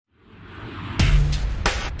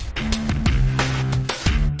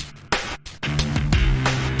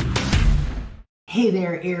Hey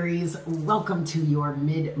there, Aries. Welcome to your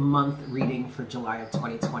mid-month reading for July of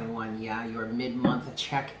 2021. Yeah, your mid-month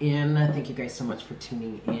check-in. Thank you guys so much for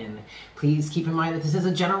tuning in. Please keep in mind that this is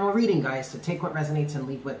a general reading, guys, so take what resonates and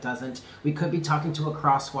leave what doesn't. We could be talking to a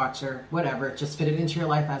cross-watcher, whatever. Just fit it into your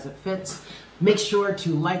life as it fits. Make sure to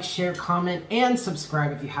like, share, comment, and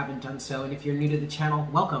subscribe if you haven't done so. And if you're new to the channel,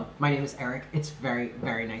 welcome. My name is Eric. It's very,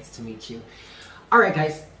 very nice to meet you. All right,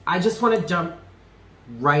 guys, I just want to jump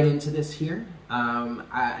right into this here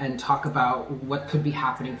and talk about what could be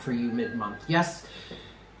happening for you mid-month. Yes,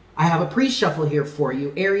 I have a pre-shuffle here for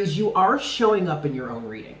you. Aries, you are showing up in your own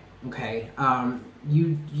reading, okay?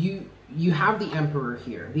 You have the Emperor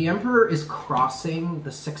here. The Emperor is crossing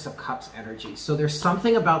the Six of Cups energy. So there's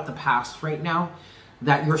something about the past right now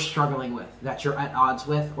that you're struggling with, that you're at odds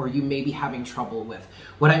with, or you may be having trouble with.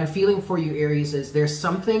 What I'm feeling for you, Aries, is there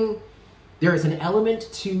is an element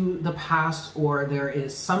to the past, or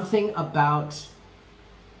there's something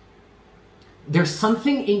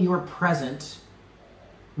in your present.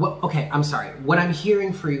 Okay, I'm sorry. What I'm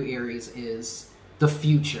hearing for you, Aries, is the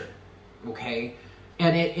future, okay?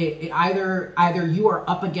 And it either you are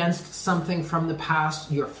up against something from the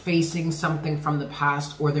past, you're facing something from the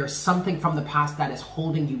past, or there's something from the past that is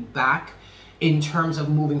holding you back in terms of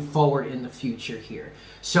moving forward in the future here.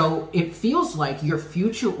 So it feels like you're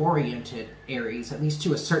future-oriented, Aries, at least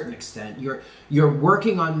to a certain extent. You're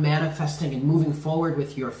working on manifesting and moving forward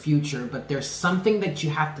with your future, but there's something that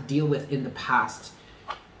you have to deal with in the past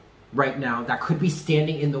right now that could be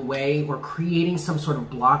standing in the way or creating some sort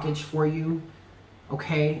of blockage for you,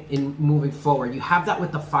 okay, in moving forward. You have that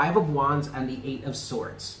with the Five of Wands and the Eight of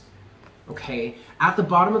Swords. Okay, at the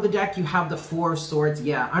bottom of the deck, you have the Four of Swords.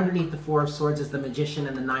 Yeah, underneath the Four of Swords is the Magician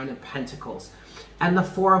and the Nine of Pentacles. And the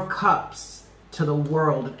Four of Cups to the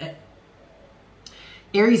World.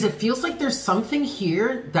 Aries, it feels like there's something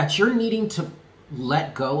here that you're needing to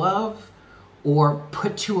let go of or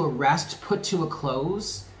put to a rest, put to a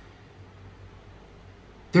close.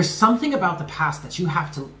 There's something about the past that you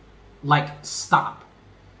have to, like, stop.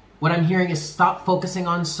 What I'm hearing is stop focusing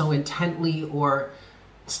on so intently, or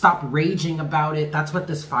stop raging about it. That's what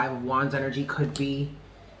this Five of Wands energy could be.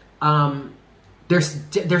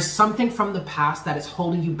 There's something from the past that is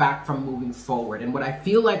holding you back from moving forward. And what I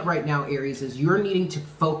feel like right now, Aries, is you're needing to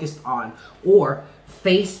focus on or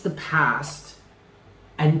face the past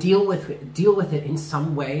and deal with it in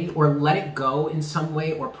some way, or let it go in some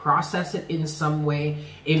way, or process it in some way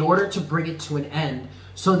in order to bring it to an end,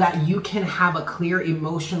 so that you can have a clear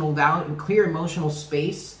emotional value, clear emotional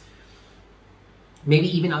space.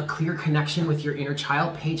 Maybe even a clear connection with your inner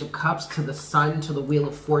child. Page of Cups to the Sun to the Wheel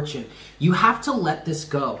of Fortune. You have to let this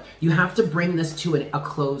go. You have to bring this to a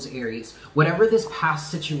close, Aries. Whatever this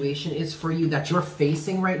past situation is for you that you're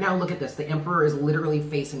facing right now, look at this. The Emperor is literally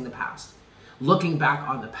facing the past, looking back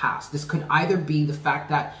on the past. This could either be the fact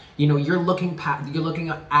that, you know, you're looking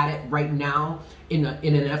at it right now in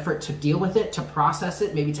an effort to deal with it, to process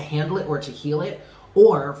it, maybe to handle it or to heal it.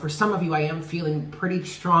 Or for some of you, I am feeling pretty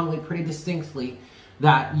strongly, pretty distinctly,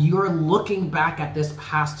 that you're looking back at this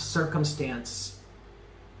past circumstance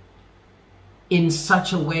in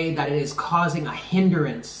such a way that it is causing a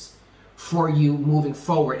hindrance for you moving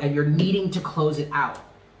forward, and you're needing to close it out,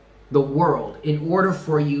 the world, in order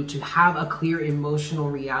for you to have a clear emotional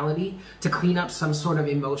reality, to clean up some sort of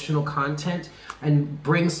emotional content and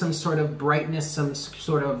bring some sort of brightness, some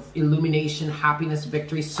sort of illumination, happiness,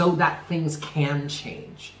 victory, so that things can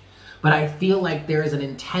change. But I feel like there is an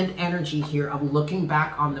intent energy here of looking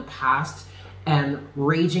back on the past and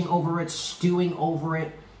raging over it, stewing over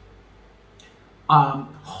it,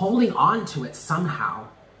 holding on to it somehow,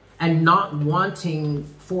 and not wanting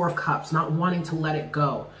Four of Cups, not wanting to let it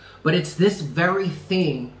go. But it's this very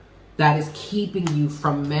thing that is keeping you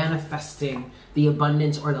from manifesting the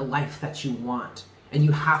abundance or the life that you want. And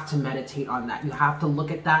you have to meditate on that. You have to look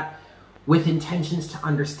at that with intentions to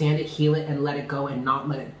understand it, heal it, and let it go, and not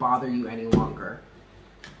let it bother you any longer.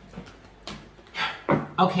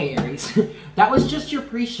 Okay, Aries, that was just your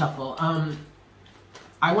pre-shuffle.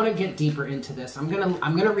 I want to get deeper into this. I'm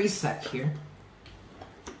gonna reset here.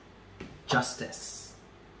 Justice.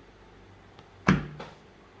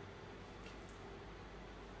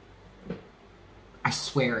 I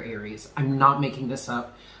swear, Aries, I'm not making this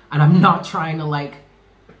up, and I'm not trying to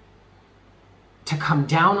to come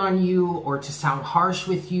down on you or to sound harsh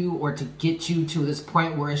with you or to get you to this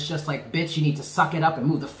point where it's just like, bitch, you need to suck it up and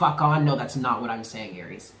move the fuck on. No, that's not what I'm saying,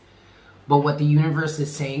 Aries. But what the universe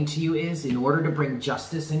is saying to you is, in order to bring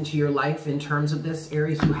justice into your life in terms of this,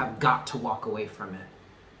 Aries, you have got to walk away from it.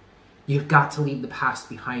 You've got to leave the past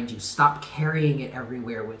behind you. Stop carrying it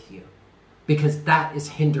everywhere with you. because that is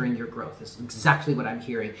hindering your growth. This is exactly what I'm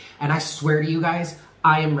hearing. And I swear to you guys,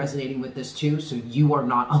 I am resonating with this too, so you are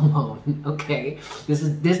not alone, okay?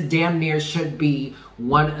 This damn near should be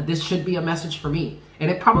this should be a message for me. And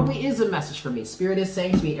it probably is a message for me. Spirit is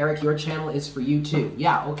saying to me, Eric, your channel is for you too.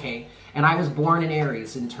 Yeah, okay. And I was born in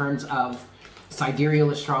Aries in terms of sidereal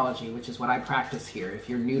astrology, which is what I practice here. If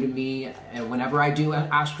you're new to me, and whenever I do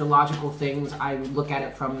astrological things, I look at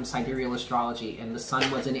it from sidereal astrology. And the sun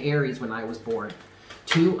was in Aries when I was born.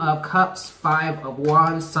 2 of Cups, 5 of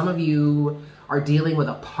Wands. Some of you are dealing with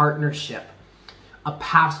a partnership, a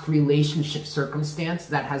past relationship circumstance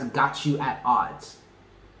that has got you at odds.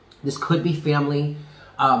 This could be family.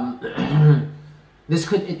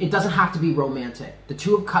 It doesn't have to be romantic. The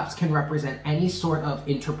 2 of Cups can represent any sort of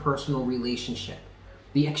interpersonal relationship.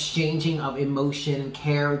 The exchanging of emotion,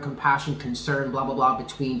 care, compassion, concern, blah, blah, blah,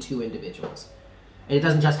 between 2 individuals. And it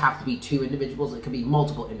doesn't just have to be 2 individuals. It could be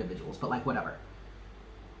multiple individuals, but like whatever.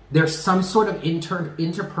 There's some sort of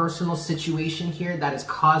interpersonal situation here that is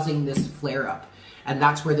causing this flare-up. And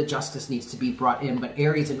that's where the justice needs to be brought in. But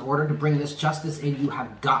Aries, in order to bring this justice in, you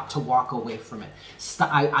have got to walk away from it.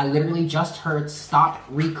 I literally just heard, stop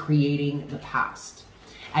recreating the past.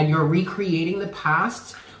 And you're recreating the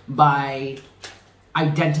past by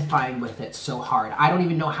identifying with it so hard. I don't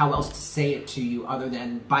even know how else to say it to you other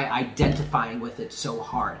than by identifying with it so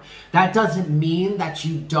hard. That doesn't mean that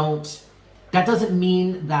you don't... That doesn't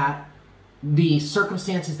mean that the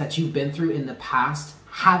circumstances that you've been through in the past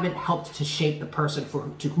haven't helped to shape the person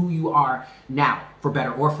to who you are now, for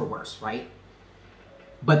better or for worse, right?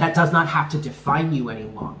 But that does not have to define you any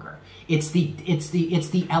longer. It's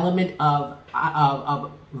the element of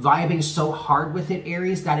vibing so hard with it,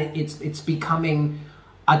 Aries, that it's becoming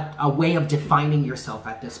a way of defining yourself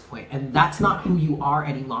at this point. And that's not who you are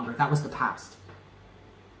any longer. That was the past.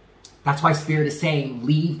 That's why Spirit is saying,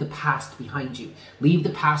 leave the past behind you. Leave the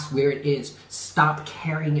past where it is. Stop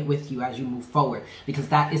carrying it with you as you move forward, because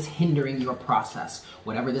that is hindering your process.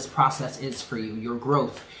 Whatever this process is for you, your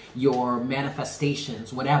growth, your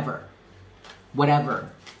manifestations, whatever.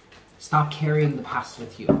 Stop carrying the past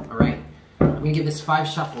with you, all right? I'm going to give this 5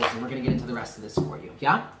 shuffles, and we're going to get into the rest of this for you,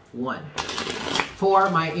 yeah? 1. For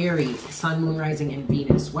my Aries, Sun, Moon, Rising, and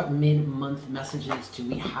Venus, what mid-month messages do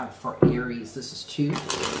we have for Aries? This is 2.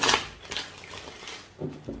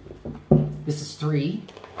 This is 3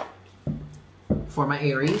 for my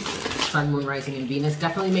Aries, Sun, Moon, Rising, and Venus.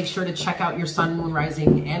 Definitely make sure to check out your Sun, Moon,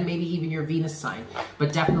 Rising, and maybe even your Venus sign.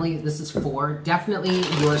 But definitely, this is 4. Definitely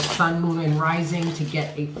your Sun, Moon, and Rising to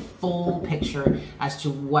get a full picture as to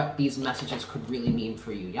what these messages could really mean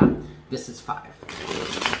for you, yeah? This is 5.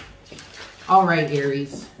 All right,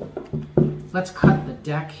 Aries. Let's cut the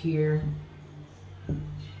deck here.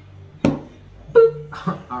 Boop.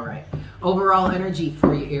 All right. Overall energy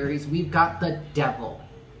for you, Aries. We've got the Devil.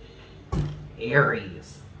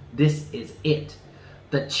 Aries. This is it.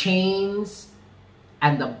 The chains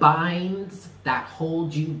and the binds that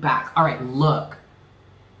hold you back. All right, look.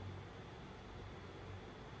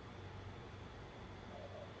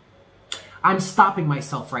 I'm stopping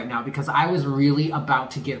myself right now because I was really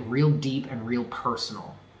about to get real deep and real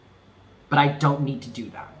personal. But I don't need to do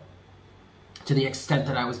that to the extent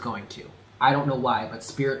that I was going to. I don't know why, but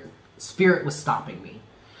Spirit was stopping me.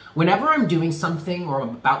 Whenever I'm doing something, or I'm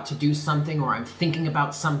about to do something, or I'm thinking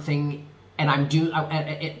about something, and I'm doing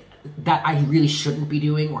that I really shouldn't be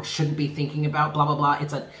doing or shouldn't be thinking about, blah, blah, blah,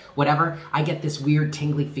 it's a whatever, I get this weird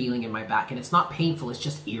tingly feeling in my back, and it's not painful, it's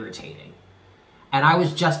just irritating. And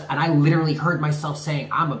I literally heard myself saying,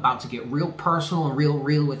 I'm about to get real personal and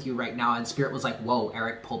real with you right now, and Spirit was like, whoa,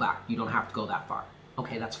 Eric, pull back, you don't have to go that far.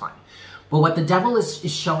 Okay, that's fine. But what the Devil is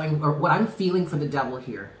showing, or what I'm feeling for the Devil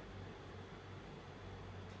here,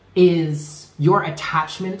 is your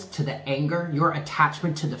attachment to the anger, your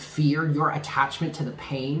attachment to the fear, your attachment to the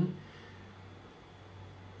pain.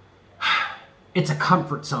 It's a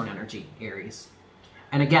comfort zone energy, Aries.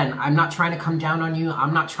 And again, I'm not trying to come down on you.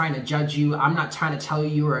 I'm not trying to judge you. I'm not trying to tell you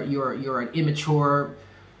you're an immature,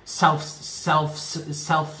 selfish,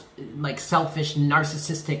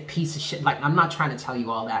 narcissistic piece of shit. Like, I'm not trying to tell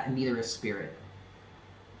you all that, and neither is Spirit.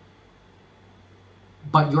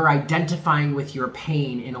 But you're identifying with your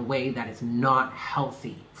pain in a way that is not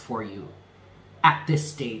healthy for you at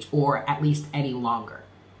this stage, or at least any longer.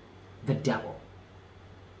 The Devil.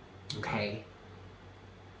 Okay?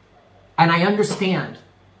 And I understand.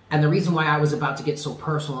 And the reason why I was about to get so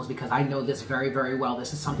personal is because I know this very, very well.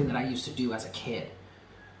 This is something that I used to do as a kid.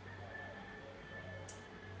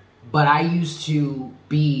 But I used to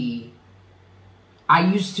be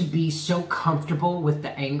so comfortable with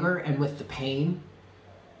the anger and with the pain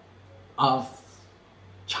of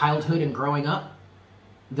childhood and growing up,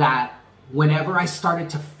 that whenever I started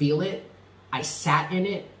to feel it, I sat in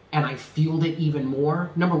it and I fueled it even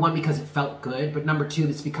more. Number one, because it felt good, but number two,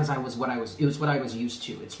 it's because it was what I was used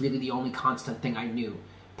to. It's really the only constant thing I knew.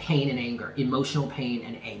 Pain and anger, emotional pain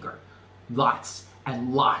and anger. Lots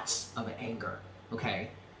and lots of anger,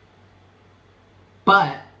 okay?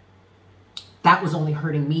 But that was only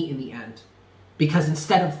hurting me in the end. Because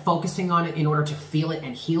instead of focusing on it in order to feel it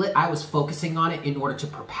and heal it, I was focusing on it in order to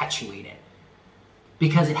perpetuate it.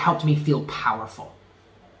 Because it helped me feel powerful.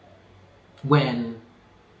 When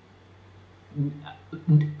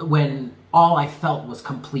all I felt was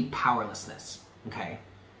complete powerlessness, okay?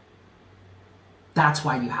 That's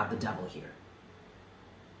why you have the devil here.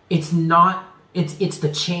 It's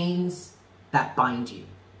the chains that bind you,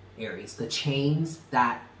 Aries. The chains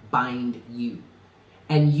that bind you.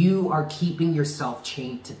 And you are keeping yourself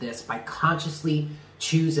chained to this by consciously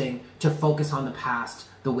choosing to focus on the past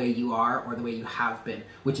the way you are or the way you have been,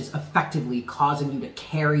 which is effectively causing you to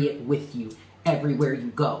carry it with you everywhere you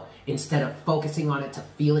go, instead of focusing on it to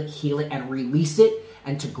feel it, heal it, and release it,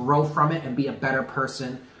 and to grow from it and be a better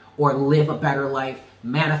person or live a better life,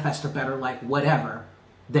 manifest a better life, whatever,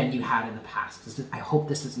 than you had in the past. I hope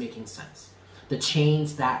this is making sense. The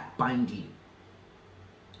chains that bind you,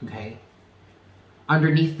 okay?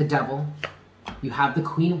 Underneath the devil, you have the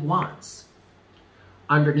Queen of Wands.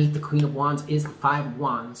 Underneath the Queen of Wands is the Five of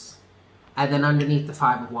Wands. And then underneath the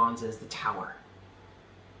Five of Wands is the Tower.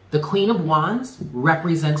 The Queen of Wands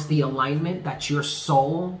represents the alignment that your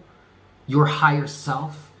soul, your higher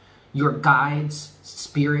self, your guides,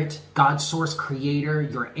 spirit, God, source, creator,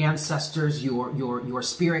 your ancestors, your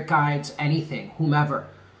spirit guides, anything, whomever,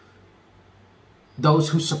 those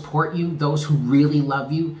who support you, those who really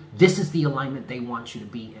love you, this is the alignment they want you to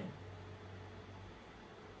be in.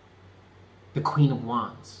 The Queen of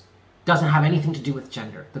Wands doesn't have anything to do with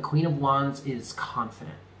gender. The Queen of Wands is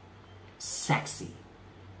confident, sexy,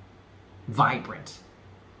 vibrant,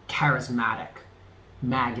 charismatic,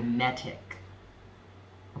 magnetic.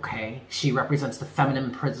 Okay? She represents the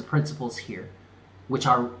feminine principles here, which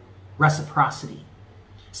are reciprocity.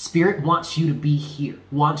 Spirit wants you to be here,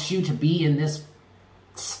 wants you to be in this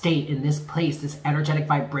state, in this place, this energetic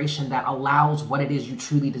vibration that allows what it is you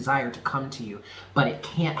truly desire to come to you. But it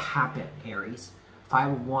can't happen, Aries.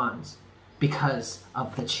 Five of Wands, because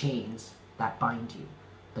of the chains that bind you,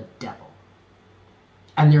 the devil.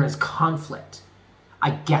 And there is conflict.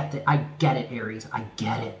 I get it, Aries. I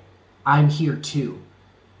get it. I'm here too.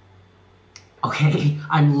 Okay?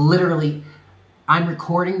 I'm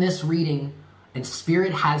recording this reading, and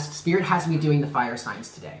Spirit has me doing the fire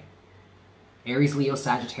signs today. Aries, Leo,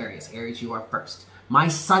 Sagittarius. Aries, you are first. My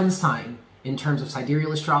sun sign, in terms of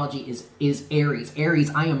sidereal astrology, is Aries.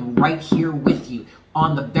 Aries, I am right here with you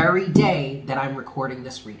on the very day that I'm recording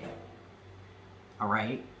this reading. All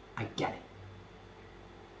right? I get it.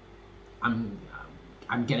 I'm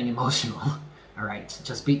getting emotional. All right?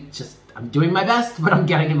 I'm doing my best, but I'm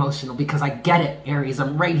getting emotional because I get it, Aries.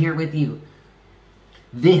 I'm right here with you.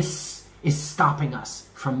 This is stopping us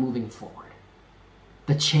from moving forward.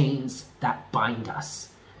 The chains that bind us,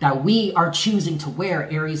 that we are choosing to wear,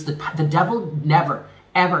 Aries. The devil never,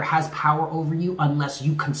 ever has power over you unless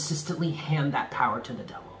you consistently hand that power to the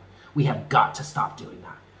devil. We have got to stop doing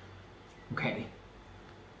that. Okay?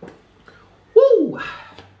 Woo!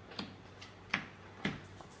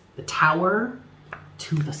 The Tower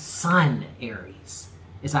to the Sun, Aries,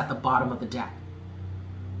 is at the bottom of the deck.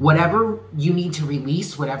 Whatever you need to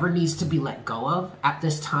release, whatever needs to be let go of at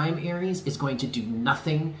this time, Aries, is going to do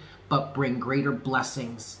nothing but bring greater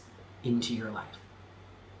blessings into your life.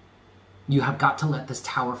 You have got to let this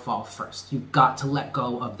tower fall first. You've got to let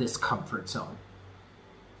go of this comfort zone.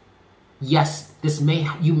 Yes,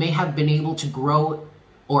 you may have been able to grow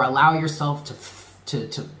or allow yourself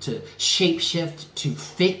to shape shift to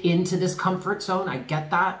fit into this comfort zone. I get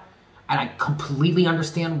that. And I completely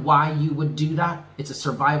understand why you would do that. It's a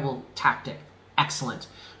survival tactic. Excellent.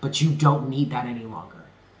 But you don't need that any longer.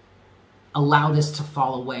 Allow this to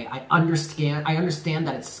fall away. I understand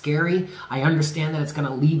that it's scary. I understand that it's going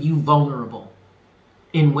to leave you vulnerable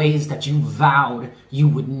in ways that you vowed you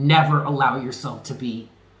would never allow yourself to be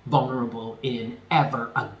vulnerable in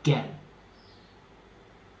ever again.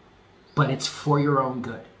 But it's for your own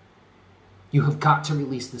good. You have got to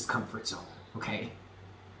release this comfort zone, okay?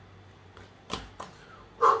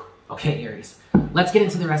 Okay, Aries, let's get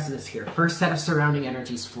into the rest of this here. First set of surrounding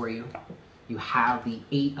energies for you. You have the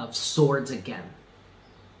Eight of Swords again.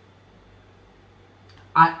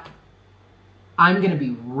 I'm going to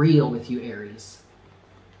be real with you, Aries.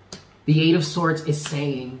 The Eight of Swords is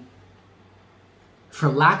saying, for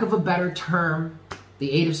lack of a better term,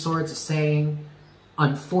 The Eight of Swords is saying,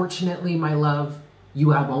 unfortunately, my love, you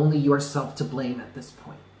have only yourself to blame at this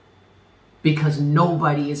point. Because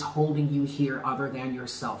nobody is holding you here other than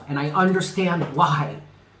yourself. And I understand why.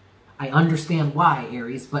 I understand why,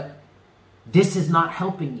 Aries, but this is not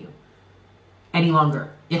helping you any longer.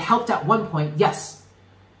 It helped at one point, yes,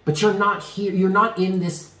 but you're not here. You're not in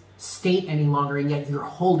this state any longer, and yet you're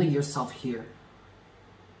holding yourself here.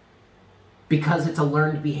 Because it's a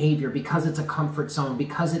learned behavior, because it's a comfort zone,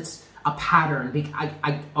 because it's a pattern,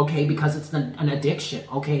 okay, because it's an addiction,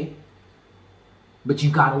 okay? But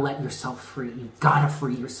you gotta let yourself free. You gotta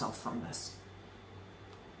free yourself from this.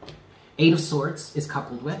 Eight of Swords is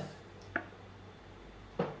coupled with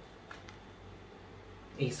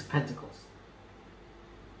Ace of Pentacles.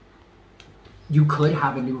 You could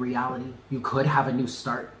have a new reality. You could have a new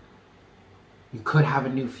start. You could have a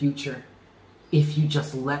new future if you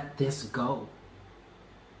just let this go.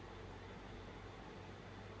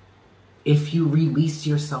 If you release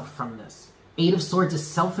yourself from this. Eight of Swords is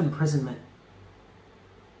self-imprisonment.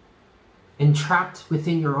 Entrapped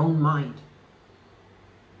within your own mind.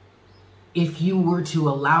 If you were to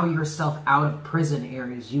allow yourself out of prison,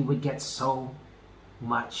 Aries, you would get so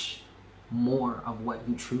much more of what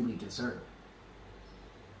you truly deserve.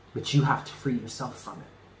 But you have to free yourself from it.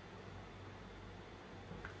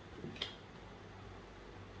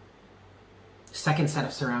 Second set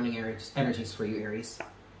of surrounding energies for you, Aries.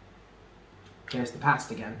 There's the past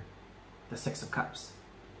again. The Six of Cups.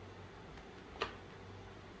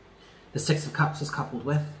 The Six of Cups is coupled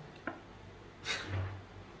with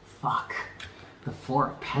fuck. The Four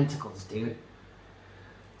of Pentacles, dude.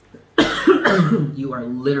 You are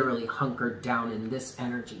literally hunkered down in this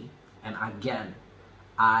energy. And again,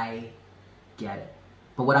 I get it.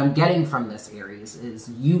 But what I'm getting from this, Aries, is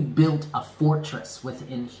you built a fortress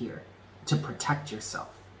within here to protect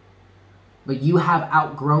yourself. But you have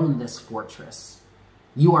outgrown this fortress.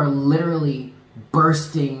 You are literally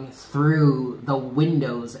bursting through the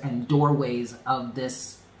windows and doorways of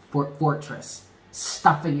this fortress,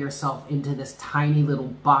 stuffing yourself into this tiny little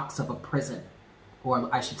box of a prison, or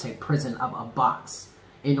I should say prison of a box,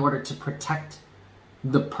 in order to protect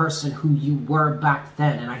the person who you were back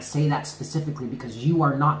then. And I say that specifically because you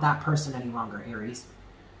are not that person any longer, Aries.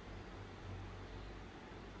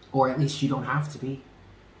 Or at least you don't have to be.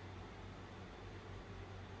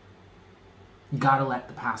 You gotta let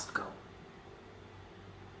the past go.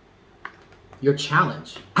 Your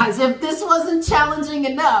challenge. As if this wasn't challenging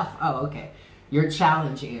enough. Oh, okay. Your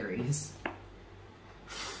challenge, Aries.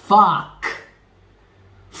 Fuck.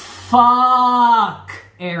 Fuck,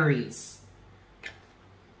 Aries.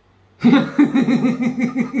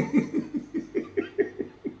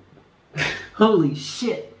 Holy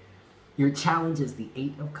shit. Your challenge is the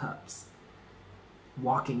Eight of Cups.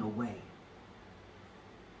 Walking away.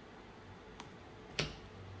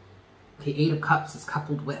 Okay, Eight of Cups is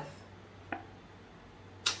coupled with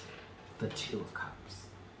the Two of Cups.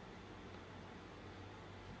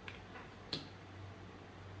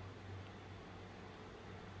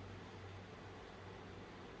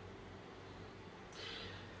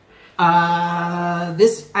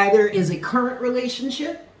 This either is a current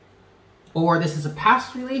relationship or this is a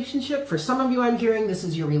past relationship. For some of you, I'm hearing this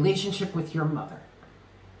is your relationship with your mother.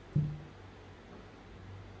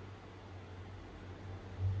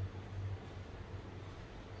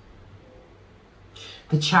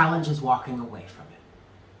 The challenge is walking away from it.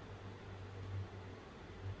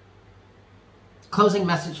 Closing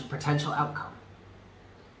message of potential outcome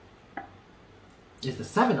is the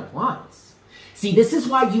Seven of Wands. See, this is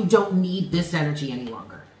why you don't need this energy any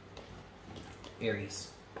longer, Aries.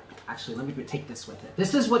 Actually, let me take this with it.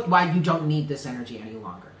 This is why you don't need this energy any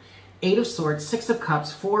longer. Eight of Swords, Six of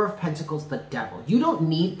Cups, Four of Pentacles, the Devil. You don't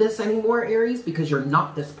need this anymore, Aries, because you're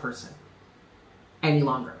not this person any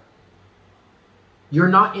longer. You're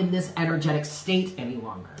not in this energetic state any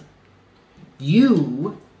longer.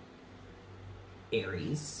 You,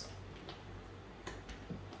 Aries,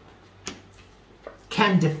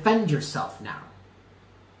 can defend yourself now.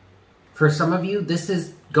 For some of you, this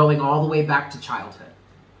is going all the way back to childhood.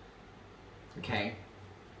 Okay?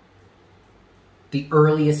 The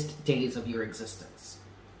earliest days of your existence.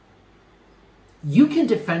 You can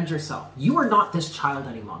defend yourself. You are not this child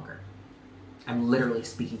any longer. I'm literally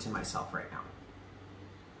speaking to myself right now.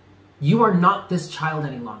 You are not this child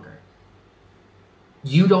any longer.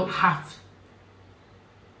 You don't have to.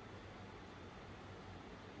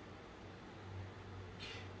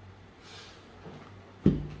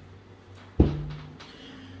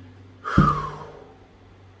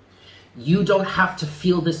 You don't have to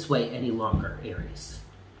feel this way any longer, Aries.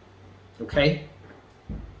 Okay?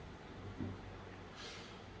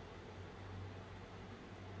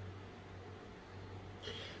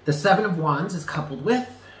 The Seven of Wands is coupled with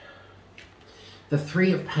the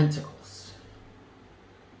Three of Pentacles.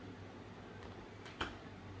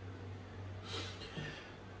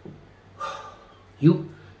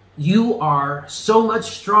 You are so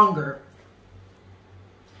much stronger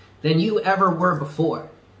than you ever were before.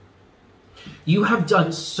 You have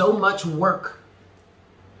done so much work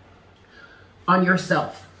on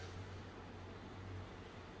yourself.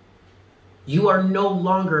 You are no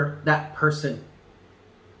longer that person.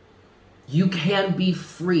 You can be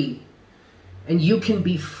free. And you can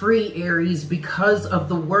be free, Aries, because of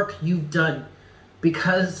the work you've done,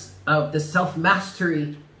 because of the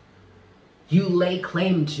self-mastery you lay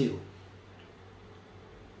claim to.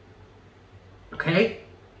 Okay?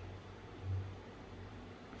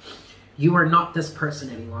 You are not this person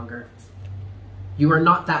any longer. You are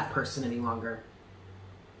not that person any longer.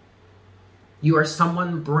 You are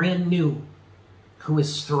someone brand new who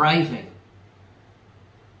is thriving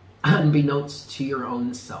unbeknownst to your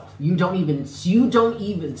own self. You don't even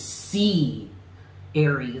see,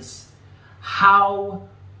 Aries, how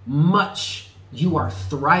much you are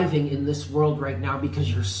thriving in this world right now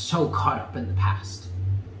because you're so caught up in the past.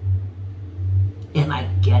 And I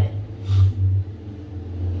get it.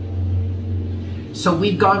 So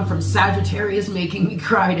we've gone from Sagittarius making me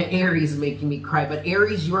cry to Aries making me cry. But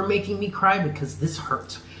Aries, you're making me cry because this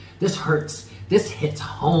hurts. This hurts. This hits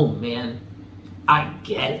home, man. I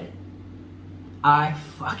get it. I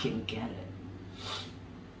fucking get it.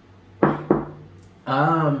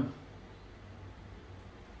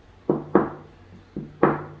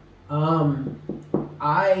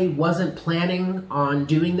 I wasn't planning on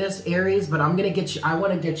doing this, Aries, but I'm gonna get you, I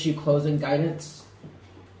want to get you closing guidance.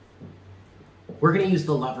 We're gonna use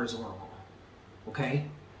the Lover's Oracle, okay?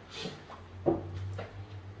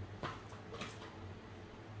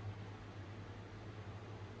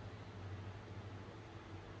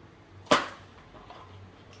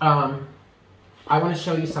 I want to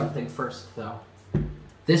show you something first, though.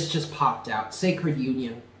 This just popped out. Sacred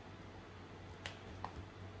Union.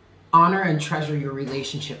 Honor and treasure your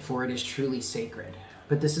relationship, for it is truly sacred.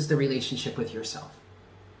 But this is the relationship with yourself.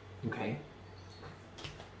 Okay?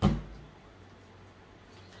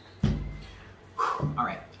 All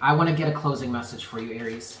right. I want to get a closing message for you,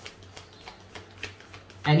 Aries.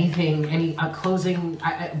 Closing,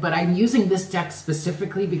 but I'm using this deck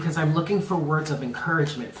specifically because I'm looking for words of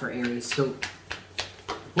encouragement for Aries. So,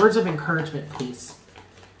 words of encouragement, please,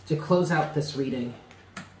 to close out this reading.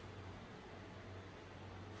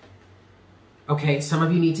 Okay, some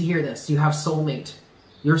of you need to hear this. You have soulmate.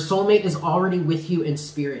 Your soulmate is already with you in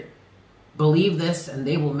spirit. Believe this and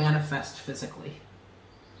they will manifest physically.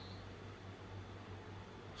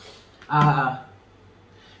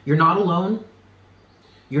 You're not alone.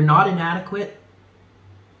 You're not inadequate.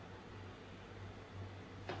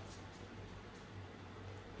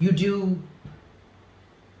 You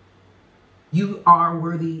are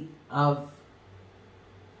worthy of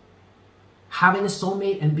having a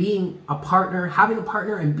soulmate and being a partner, having a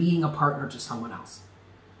partner and being a partner to someone else.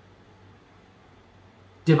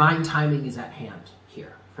 Divine timing is at hand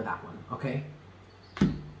here for that one, okay?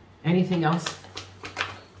 Anything else?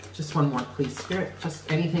 Just one more, please, Spirit. Just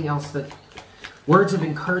anything else that... Words of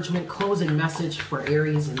encouragement, closing message for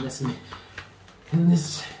Aries in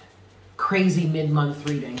this crazy mid-month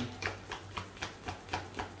reading.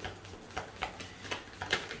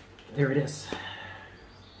 There it is.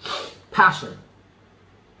 Passion.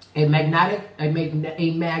 A magnetic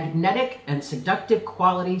and seductive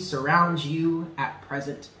quality surrounds you at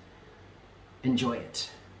present. Enjoy it.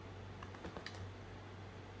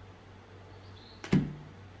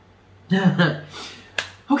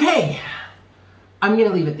 Okay. I'm going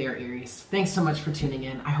to leave it there, Aries. Thanks so much for tuning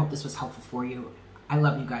in. I hope this was helpful for you. I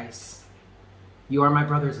love you guys. You are my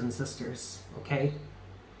brothers and sisters, okay?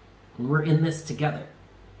 And we're in this together.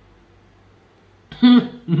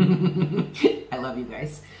 I love you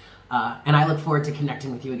guys. And I look forward to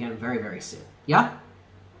connecting with you again very, very soon. Yeah?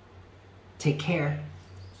 Take care.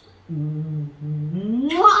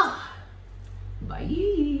 Mwah!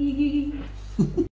 Bye.